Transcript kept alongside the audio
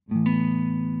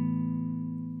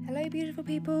Hello beautiful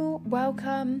people,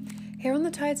 welcome. Here on the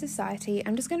Tired Society,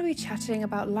 I'm just going to be chatting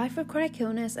about life with chronic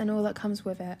illness and all that comes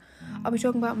with it. I'll be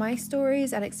talking about my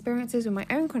stories and experiences with my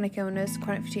own chronic illness,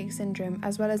 chronic fatigue syndrome,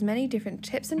 as well as many different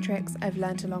tips and tricks I've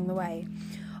learned along the way.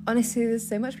 Honestly, there's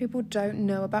so much people don't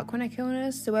know about chronic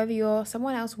illness, so whether you're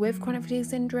someone else with chronic fatigue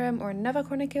syndrome or another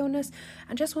chronic illness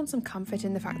and just want some comfort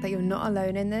in the fact that you're not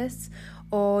alone in this,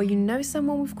 or you know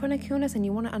someone with chronic illness and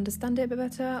you want to understand it a bit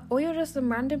better, or you're just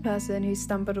some random person who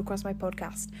stumbled across my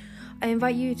podcast, I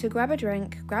invite you to grab a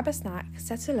drink, grab a snack,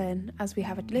 settle in as we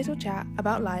have a little chat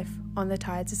about life on the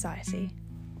Tired Society.